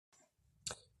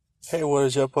Hey, what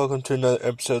is up? Welcome to another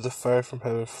episode of the Fire from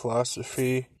Heaven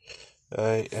Philosophy.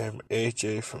 I am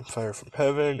AJ from Fire from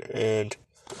Heaven, and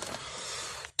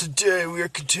today we are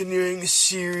continuing the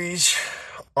series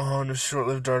on the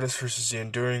short-lived artist versus the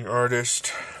enduring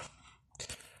artist.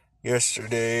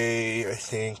 Yesterday, I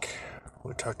think,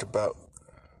 we talked about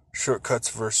shortcuts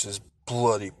versus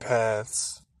bloody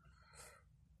paths,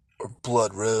 or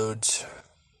blood roads.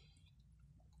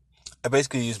 I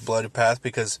basically use bloody path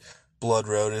because blood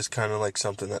road is kind of like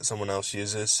something that someone else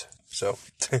uses. So,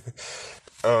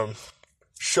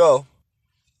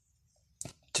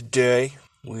 today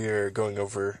we are going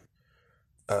over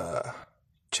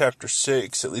chapter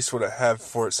 6, at least what I have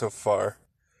for it so far.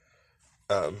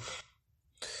 And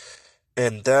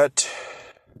that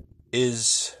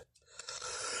is,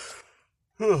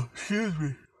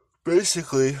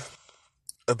 basically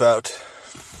about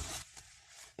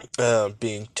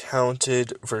being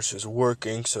talented versus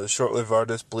working. So the short-lived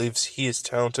artist believes he is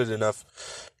talented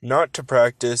enough not to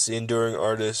practice. The enduring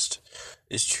artist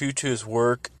is true to his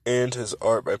work and his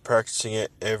art by practicing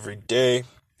it every day.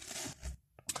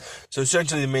 So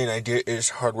essentially the main idea is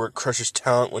hard work crushes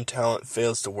talent when talent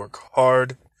fails to work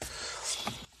hard.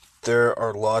 There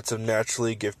are lots of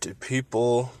naturally gifted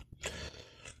people,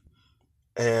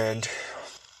 and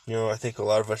I think a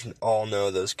lot of us all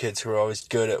know those kids who are always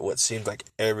good at what seems like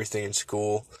everything in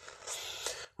school.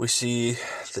 We see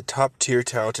the top tier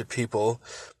talented people,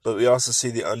 but we also see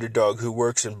the underdog who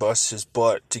works and busts his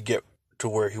butt to get to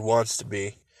where he wants to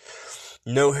be.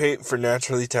 No hate for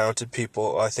naturally talented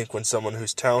people. I think when someone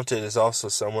who's talented is also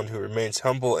someone who remains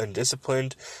humble and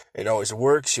disciplined and always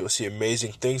works, you will see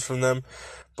amazing things from them.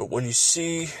 But when you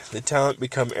see the talent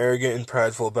become arrogant and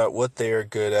prideful about what they are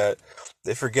good at,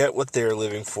 they forget what they are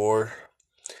living for.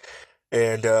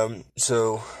 And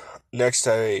so next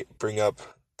I bring up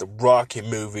the Rocky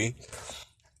movie.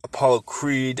 Apollo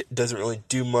Creed doesn't really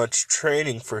do much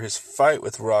training for his fight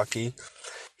with Rocky.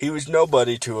 He was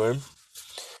nobody to him,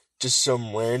 just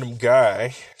some random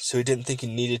guy, so he didn't think he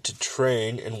needed to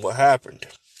train, and what happened?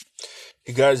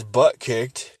 He got his butt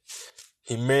kicked.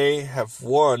 He may have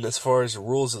won as far as the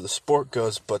rules of the sport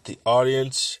goes, but to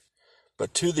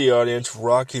the audience,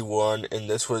 Rocky won, and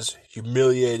this was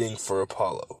humiliating for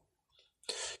Apollo.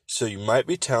 So you might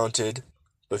be talented,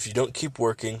 but if you don't keep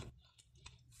working,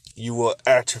 you will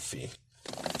atrophy,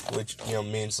 which,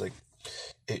 means, like,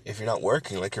 if you're not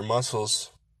working, like, your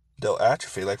muscles, they'll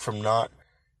atrophy, like, from not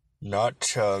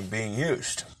being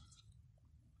used.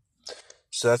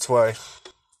 So that's why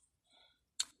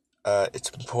it's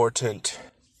important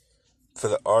for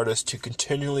the artist to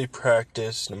continually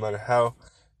practice, no matter how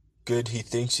good he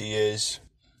thinks he is.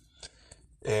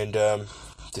 And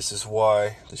this is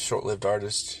why the short-lived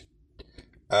artist,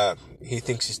 he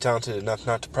thinks he's talented enough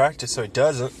not to practice, so he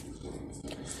doesn't.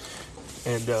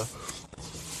 And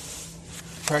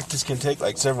practice can take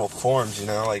like several forms,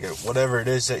 like whatever it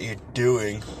is that you're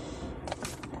doing.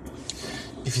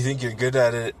 If you think you're good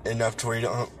at it enough to where you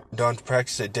don't have to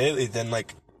practice it daily, then,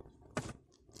 like,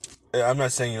 I'm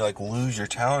not saying you, like, lose your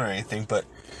talent or anything, but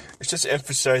it's just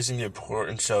emphasizing the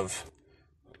importance of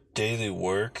daily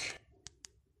work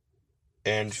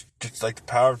and just, like, the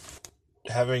power of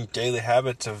having daily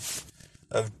habits of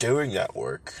doing that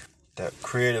work, that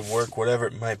creative work, whatever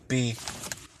it might be.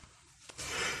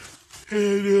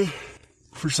 And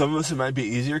for some of us it might be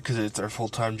easier because it's our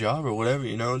full-time job or whatever,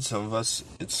 and some of us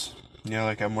it's,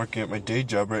 like I'm working at my day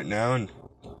job right now and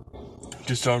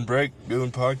just on break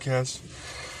doing podcasts.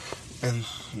 And,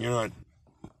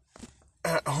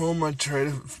 at home I try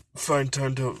to find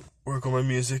time to work on my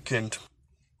music, and,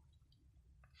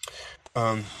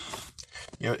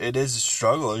 it is a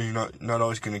struggle. You're not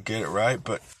always going to get it right,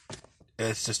 but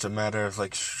it's just a matter of,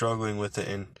 like, struggling with it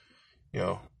and,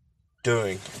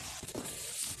 doing.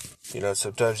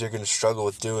 Sometimes you're going to struggle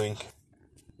with doing,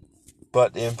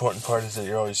 but the important part is that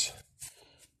you're always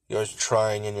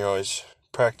trying and you're always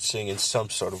practicing in some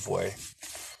sort of way.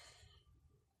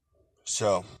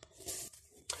 So,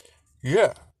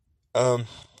 yeah, that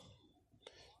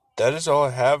is all I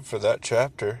have for that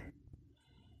chapter.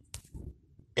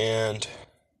 And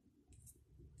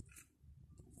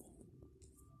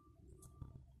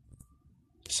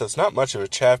so it's not much of a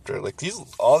chapter. Like,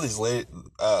 all these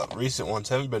recent ones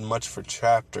haven't been much for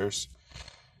chapters.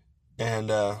 And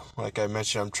like I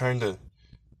mentioned,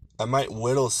 I might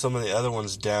whittle some of the other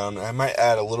ones down. I might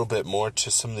add a little bit more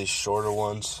to some of these shorter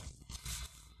ones.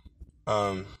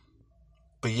 But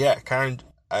yeah,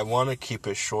 I want to keep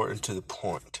it short and to the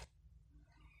point.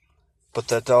 But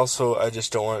that also, I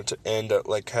just don't want it to end up,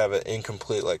 like, have an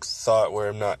incomplete, like, thought where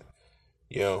I'm not,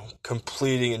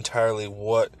 completing entirely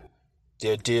what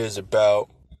the idea is about.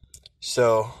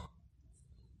 So,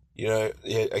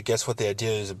 I guess what the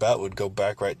idea is about would go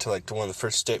back right to like to one of the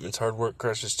first statements: hard work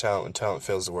crushes talent when talent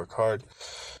fails to work hard.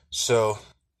 So,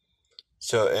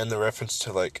 and the reference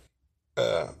to like,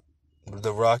 the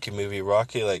Rocky movie,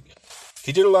 Rocky, like,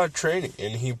 he did a lot of training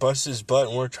and he busted his butt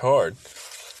and worked hard.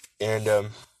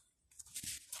 And,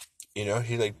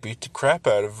 he like beat the crap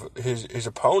out of his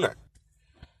opponent.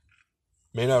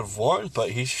 May not have won,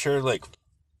 but he sure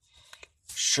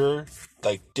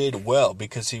did well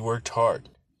because he worked hard.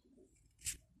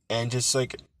 And just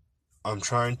like, I'm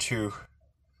trying to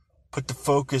put the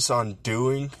focus on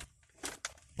doing,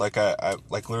 like I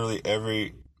like literally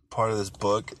every part of this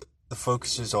book, the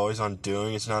focus is always on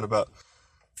doing. It's not about,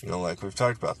 like we've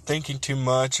talked about, thinking too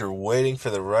much or waiting for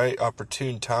the right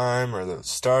opportune time or the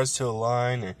stars to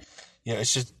align, or,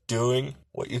 it's just doing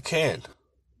what you can.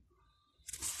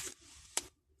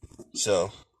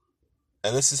 So,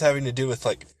 and this is having to do with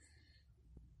like,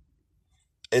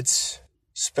 it's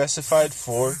specified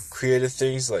for creative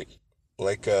things like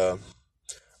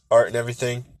art and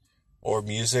everything, or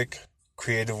music,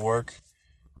 creative work,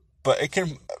 but it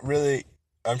can really,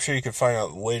 I'm sure you can find a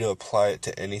way to apply it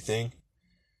to anything.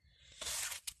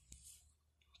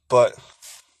 But,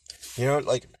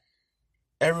 like,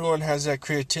 everyone has that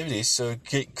creativity, so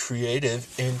get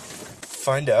creative and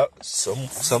find out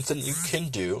something you can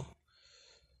do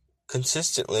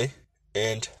consistently,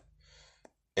 and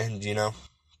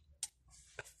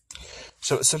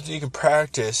so it's something you can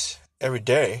practice every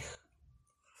day,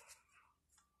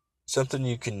 something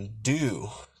you can do.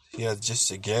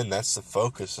 Just again, that's the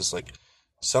focus. It's like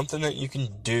something that you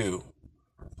can do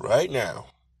right now,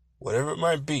 whatever it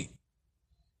might be.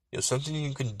 Something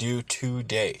you can do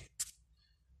today.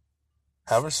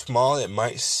 However small it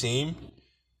might seem,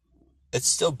 it's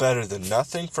still better than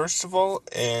nothing, first of all,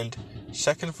 and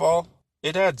second of all,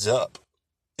 it adds up.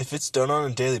 If it's done on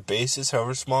a daily basis,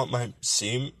 however small it might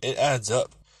seem, it adds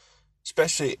up.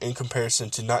 Especially in comparison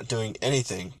to not doing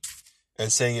anything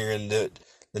and saying you're going to do it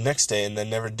the next day and then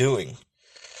never doing.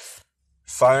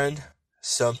 Find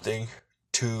something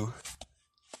to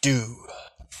do.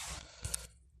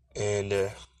 And I'm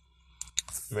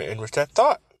going to end with that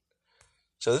thought.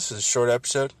 So this is a short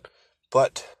episode,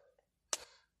 but,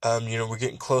 we're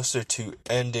getting closer to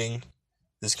ending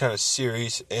this kind of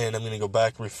series, and I'm going to go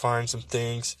back and refine some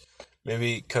things,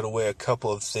 maybe cut away a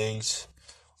couple of things,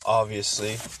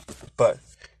 obviously, but,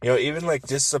 even like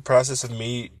just the process of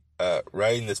me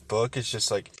writing this book is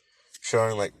just like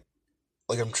showing like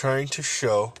I'm trying to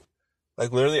show,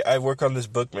 like literally I work on this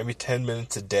book maybe 10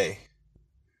 minutes a day,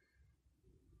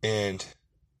 and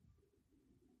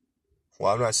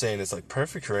well, I'm not saying it's like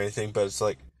perfect or anything, but it's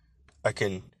like I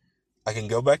can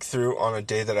go back through on a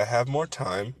day that I have more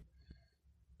time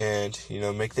and,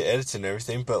 make the edits and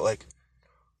everything, but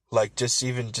like just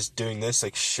even just doing this,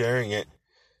 like sharing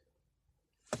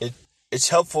it's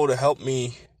helpful to help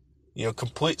me,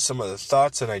 complete some of the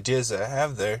thoughts and ideas that I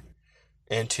have there,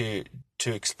 and to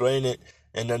explain it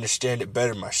and understand it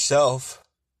better myself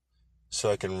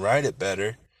so I can write it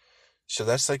better. So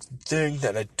that's like the thing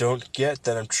that I don't get,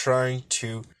 that I'm trying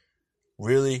to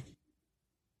really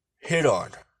hit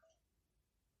on,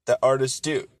 that artists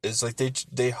do. Is like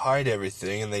they hide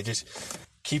everything and they just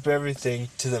keep everything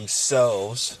to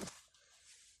themselves,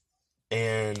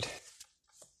 and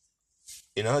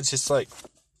it's just like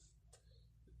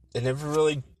they never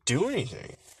really do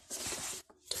anything.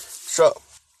 So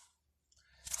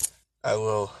I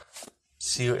will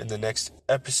see you in the next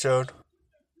episode.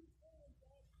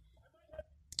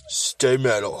 Stay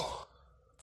metal.